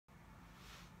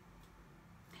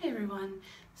everyone.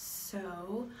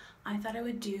 So I thought I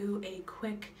would do a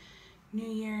quick New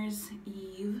Year's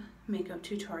Eve makeup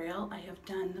tutorial. I have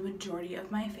done the majority of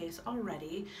my face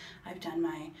already. I've done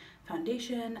my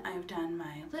foundation, I've done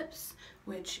my lips,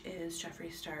 which is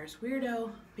Jeffree Star's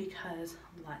Weirdo, because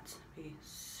let's be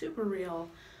super real,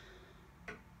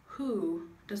 who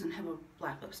doesn't have a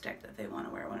black lipstick that they want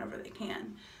to wear whenever they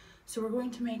can? So we're going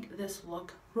to make this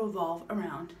look revolve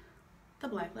around the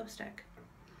black lipstick.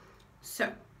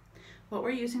 So what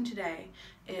we're using today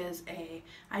is a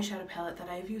eyeshadow palette that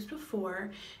I've used before.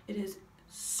 It is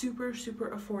super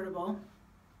affordable.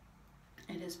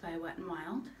 It is by Wet n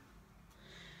Wild,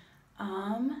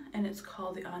 and it's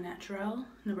called the Au Naturel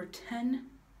number 10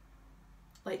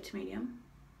 light to medium.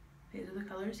 These are the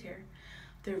colors here.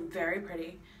 They're very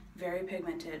pretty, very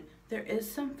pigmented. There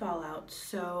is some fallout,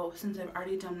 so since I've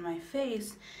already done my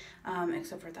face,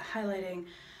 except for the highlighting,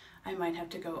 I might have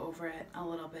to go over it a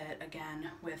little bit again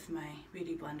with my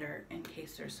beauty blender in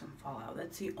case there's some fallout.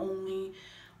 That's the only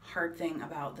hard thing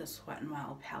about this Wet n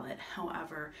Wild palette.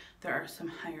 However, there are some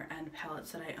higher end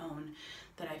palettes that I own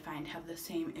that I find have the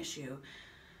same issue.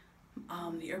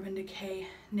 The Urban Decay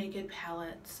Naked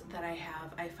palettes that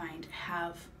I find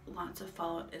have lots of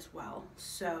fallout as well.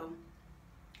 So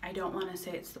I don't want to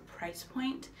say it's the price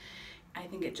point. I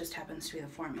think it just happens to be the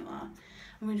formula.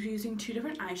 I'm going to be using two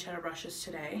different eyeshadow brushes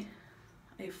today,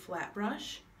 a flat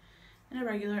brush and a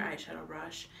regular eyeshadow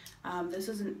brush. This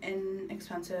is an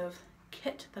inexpensive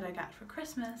kit that I got for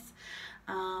Christmas.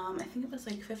 I think it was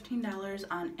like $15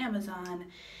 on Amazon,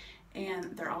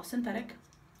 and they're all synthetic,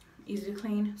 easy to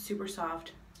clean, super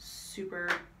soft, super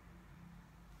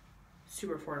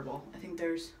affordable. I think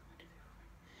there's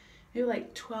maybe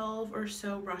like 12 or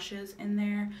so brushes in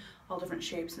there, all different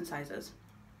shapes and sizes.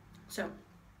 So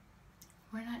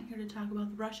we're not here to talk about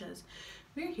the brushes.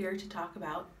 We're here to talk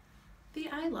about the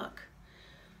eye look.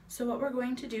 So what we're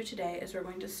going to do today is we're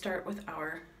going to start with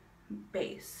our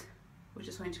base, which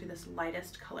is going to be this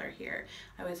lightest color here.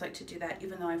 I always like to do that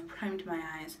even though I've primed my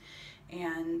eyes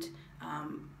and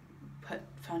put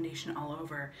foundation all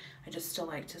over. I just still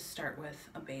like to start with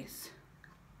a base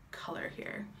color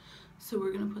here. So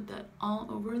we're gonna put that all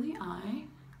over the eye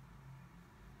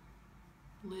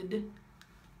lid,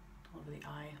 all over the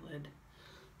eyelid.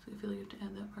 So I feel like you have to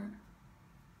add that part.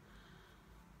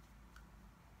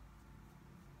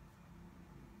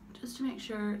 Just to make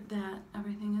sure that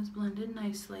everything is blended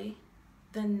nicely.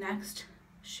 The next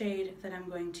shade that I'm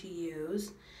going to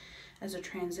use as a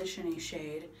transition-y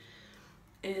shade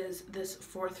is this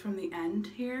fourth from the end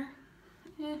here.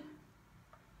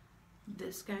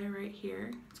 This guy right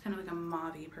here. It's kind of like a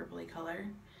mauve-y purpley color. And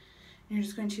you're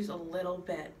just going to use a little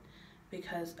bit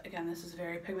because, again, this is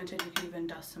very pigmented. You can even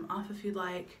dust some off if you'd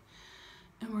like.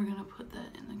 And we're gonna put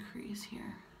that in the crease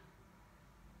here.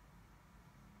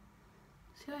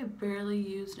 See how I barely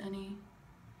used any?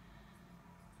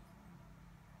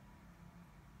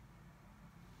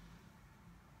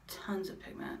 Tons of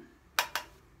pigment.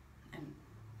 And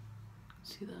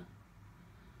see the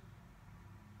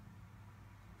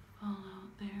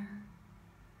fallout there.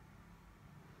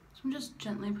 So I'm just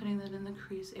gently putting that in the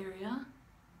crease area.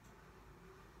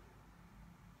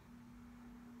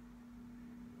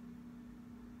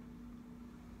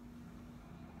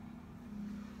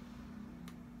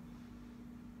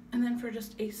 And then for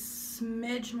just a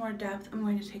smidge more depth, I'm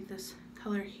going to take this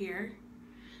color here,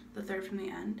 the third from the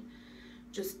end,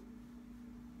 just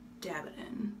dab it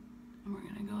in. And we're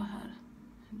gonna go ahead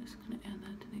and just gonna add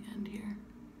that to the end here.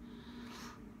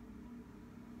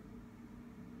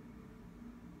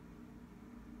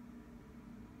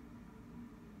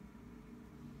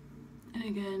 And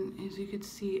again, as you could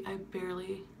see, I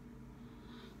barely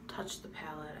touched the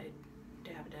palette, I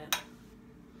dabbed it.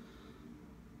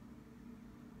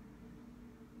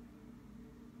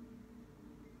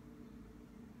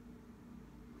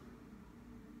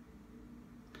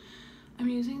 I'm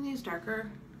using these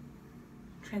darker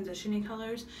transition-y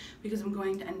colors because I'm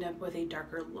going to end up with a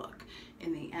darker look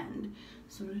in the end.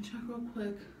 So I'm going to check real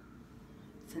quick,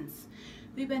 since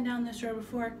we've been down this road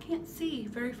before, can't see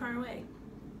very far away.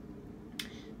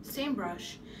 Same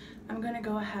brush, I'm going to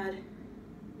go ahead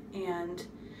and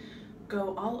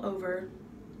go all over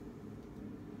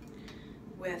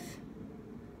with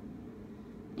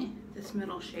this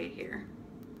middle shade here.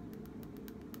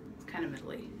 It's kind of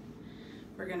middly.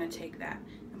 We're gonna take that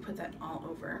and put that all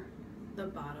over the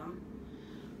bottom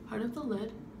part of the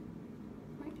lid,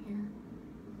 right here.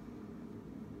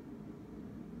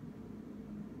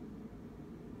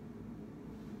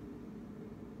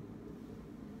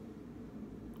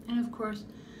 And of course,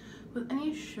 with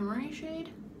any shimmery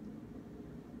shade,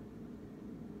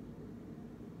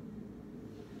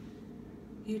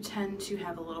 you tend to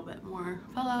have a little bit more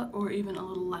fallout or even a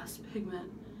little less pigment.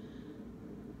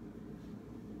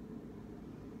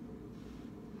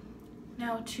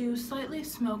 Now to slightly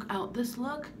smoke out this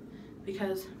look,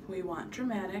 because we want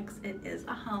dramatics, it is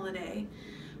a holiday,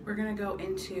 we're gonna go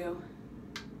into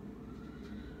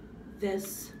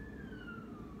this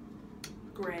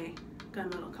gray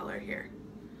gunmetal color here.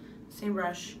 Same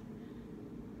brush,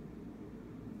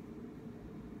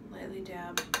 lightly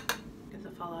dab, get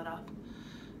the fallout off,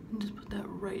 and just put that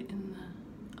right in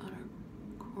the outer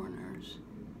corners.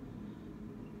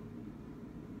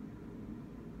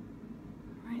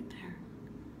 Right there.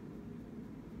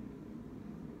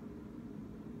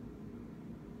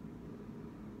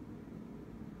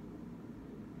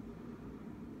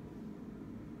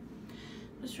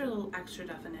 Just for a little extra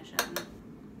definition.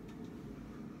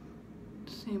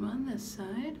 Same on this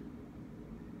side.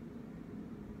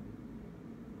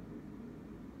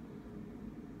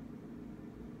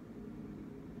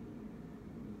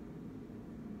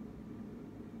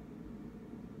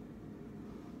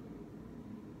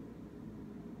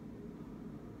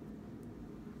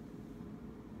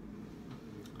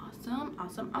 Awesome,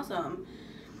 awesome, awesome.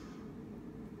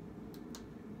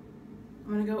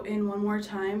 I'm gonna go in one more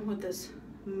time with this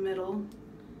middle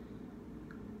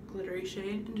glittery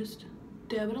shade and just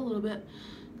dab it a little bit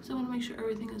because I want to make sure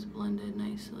everything is blended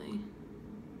nicely.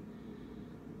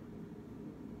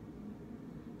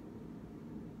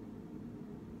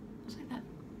 Just like that.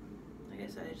 Like I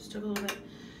said, I just took a little bit,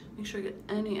 make sure I get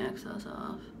any excess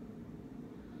off,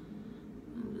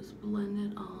 and just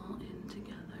blend it all in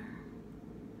together.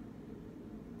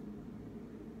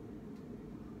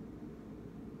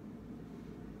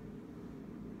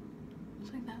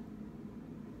 Just like that.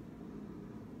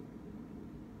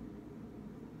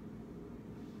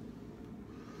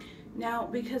 Now,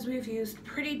 because we've used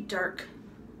pretty dark,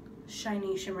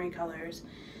 shiny, shimmery colors,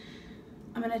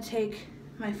 I'm gonna take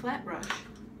my flat brush,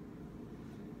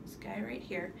 this guy right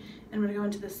here, and I'm gonna go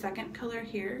into the second color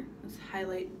here, this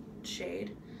highlight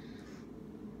shade,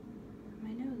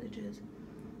 my nose edges,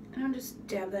 and I'm just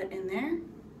dab that in there,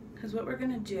 because what we're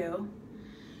gonna do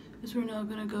is we're now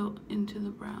gonna go into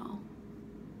the brow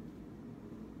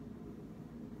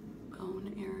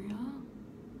bone area.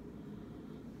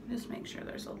 Just make sure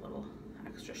there's a little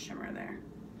extra shimmer there.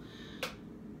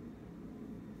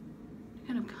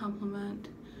 Kind of complement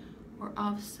or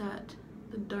offset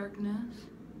the darkness.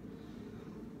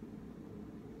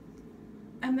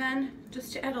 And then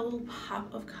just to add a little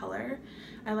pop of color,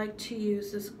 I like to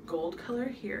use this gold color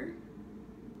here.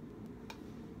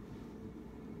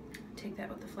 Take that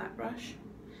with the flat brush.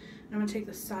 And I'm gonna take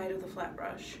the side of the flat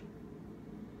brush.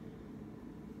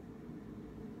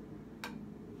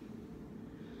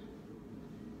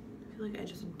 Like I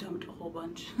just dumped a whole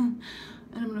bunch. And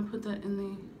I'm gonna put that in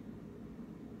the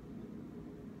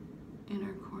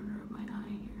inner corner of my eye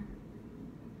here.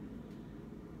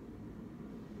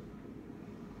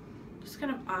 Just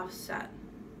kind of offset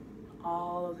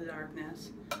all of the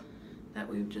darkness that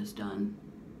we've just done.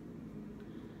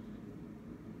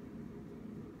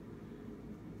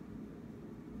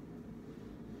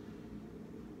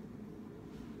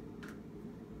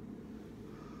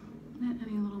 And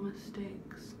any little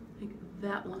mistakes. Like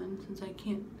that one, since I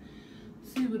can't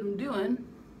see what I'm doing,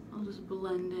 I'll just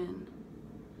blend in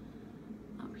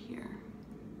up here.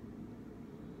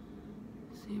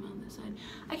 Same on this side.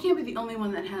 I can't be the only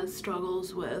one that has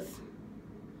struggles with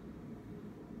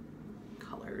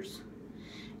colors.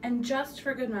 And just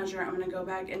for good measure, I'm gonna go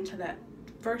back into that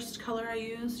first color I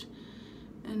used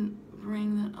and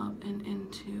bring that up and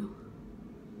into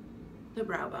the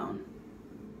brow bone.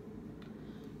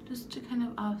 Just to kind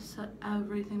of offset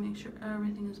everything, make sure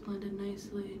everything is blended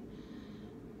nicely.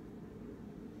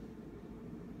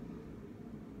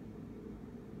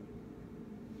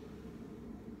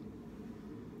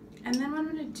 And then what I'm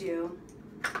gonna do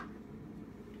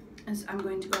is I'm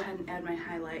going to go ahead and add my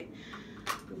highlight,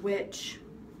 which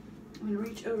I'm gonna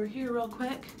reach over here real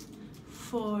quick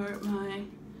for my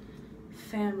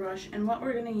fan brush. And what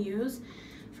we're gonna use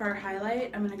for our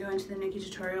highlight, I'm gonna go into the Nikki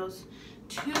Tutorials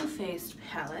Too Faced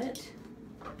palette.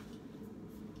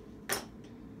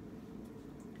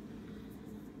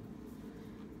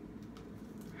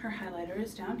 Her highlighter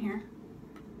is down here.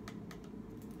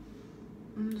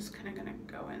 I'm just kind of gonna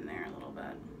go in there a little bit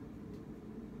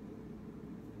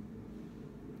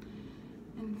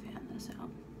and fan this out.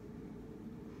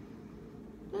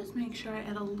 Just make sure I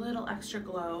add a little extra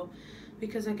glow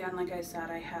because again, like I said,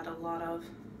 I had a lot of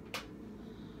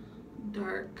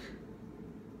dark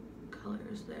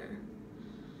colors there.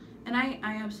 And I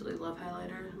absolutely love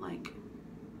highlighter. Like,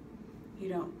 you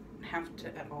don't have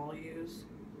to at all use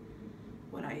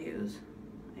what I use.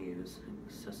 I use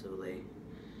excessively.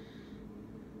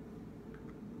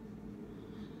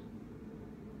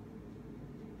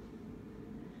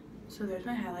 So there's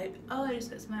my highlight. Oh, I just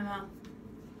spit in my mouth.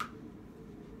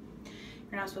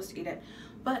 You're not supposed to eat it.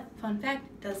 But fun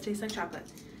fact, it does taste like chocolate.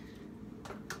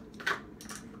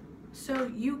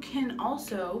 So you can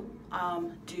also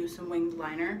do some winged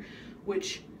liner,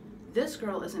 which this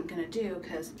girl isn't gonna do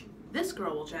because this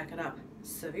girl will jack it up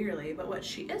severely. But what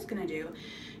she is gonna do,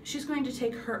 she's going to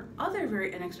take her other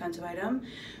very inexpensive item,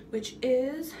 which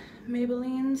is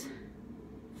Maybelline's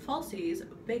Falsies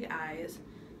Big Eyes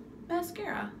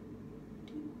mascara.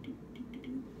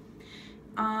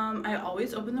 I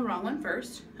always open the wrong one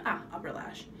first. Upper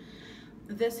lash.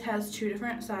 This has two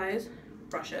different size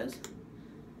brushes.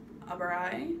 Upper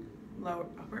eye,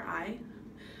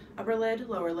 upper lid,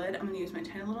 lower lid. I'm gonna use my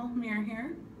tiny little mirror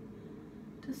here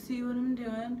to see what I'm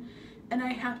doing. And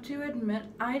I have to admit,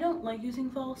 I don't like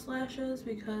using false lashes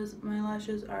because my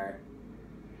lashes are,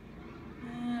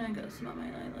 I gotta smell my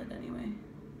eyelid anyway.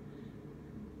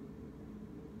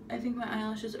 I think my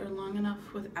eyelashes are long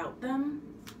enough without them.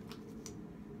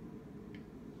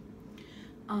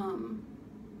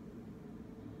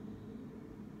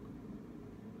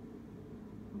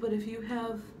 But if you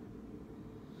have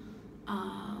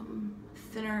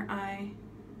thinner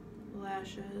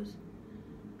eyelashes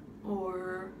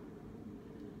or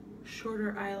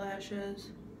shorter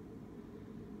eyelashes,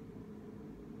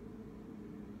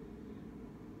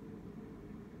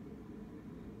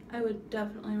 I would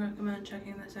definitely recommend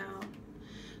checking this out.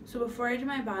 So before I do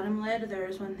my bottom lid,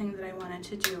 there's one thing that I wanted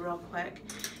to do real quick,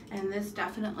 and this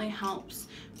definitely helps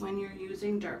when you're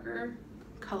using darker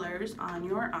colors on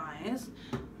your eyes.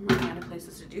 I'm running out of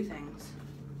places to do things.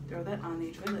 Throw that on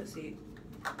the toilet seat.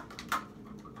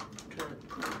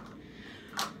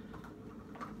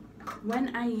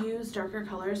 When I use darker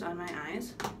colors on my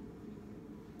eyes,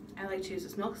 I like to use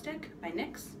this Milk Stick by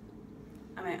NYX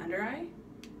on my under eye,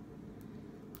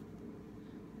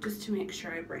 just to make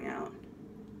sure I bring out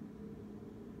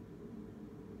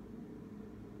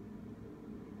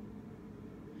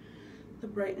the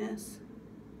brightness.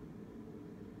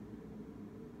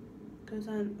 Goes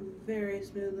on very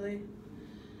smoothly.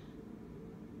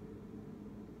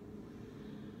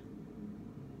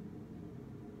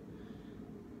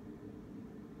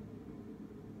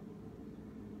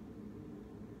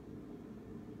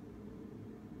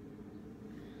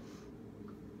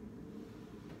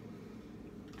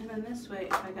 And then this way,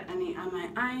 if I got any on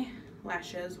my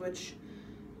eyelashes, which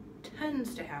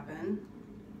tends to happen,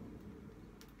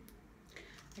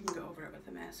 I can go over it with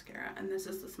a mascara. And this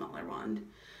is the smaller wand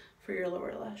for your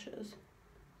lower lashes.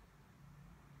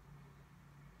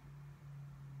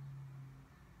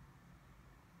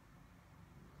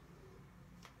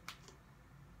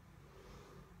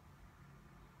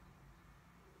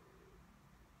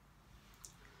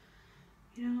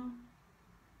 You know,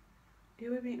 it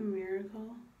would be a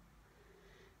miracle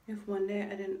if one day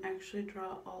I didn't actually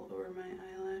draw all over my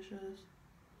eyelashes.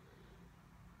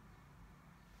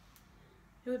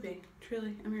 It would be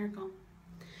truly a miracle.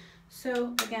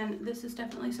 So again, this is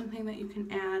definitely something that you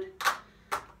can add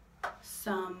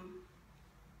some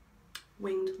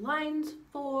winged lines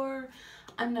for.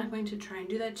 I'm not going to try and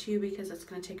do that to you because it's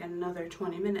going to take another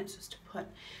 20 minutes just to put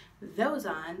those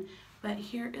on. But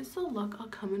here is the look. I'll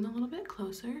come in a little bit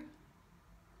closer.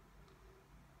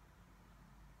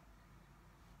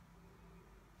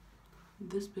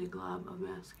 This big glob of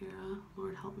mascara,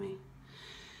 Lord help me.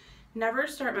 Never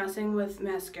start messing with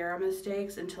mascara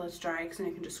mistakes until it's dry, because then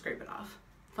you can just scrape it off.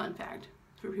 Fun fact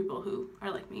for people who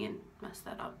are like me and mess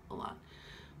that up a lot.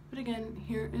 But again,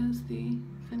 here is the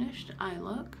finished eye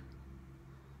look.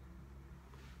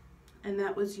 And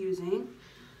that was using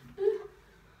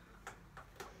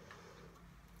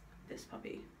this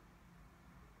puppy.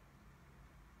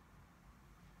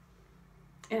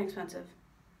 Inexpensive.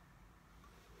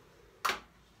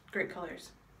 Great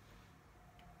colors.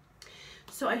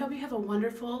 So I hope you have a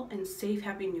wonderful and safe,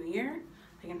 happy new year.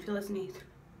 I can feel his sneeze.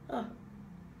 Oh.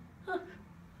 Oh.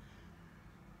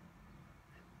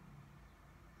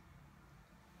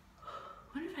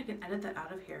 I wonder if I can edit that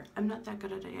out of here. I'm not that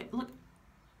good at it yet. Look,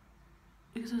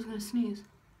 because I was gonna sneeze.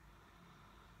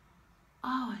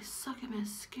 Oh, I suck at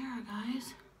mascara,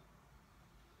 guys.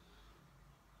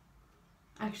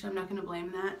 Actually, I'm not gonna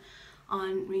blame that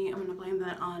on me. I'm gonna blame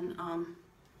that on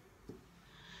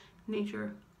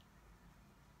nature.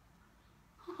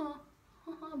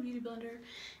 Beauty blender.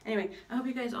 Anyway, I hope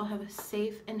you guys all have a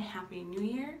safe and happy new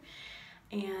year,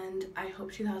 and I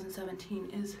hope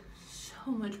 2017 is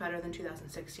so much better than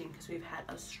 2016, because we've had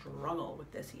a struggle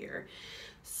with this year.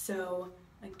 So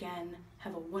Again,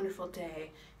 have a wonderful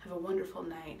day, have a wonderful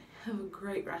night, have a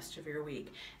great rest of your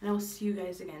week, and I will see you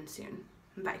guys again soon.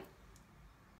 Bye.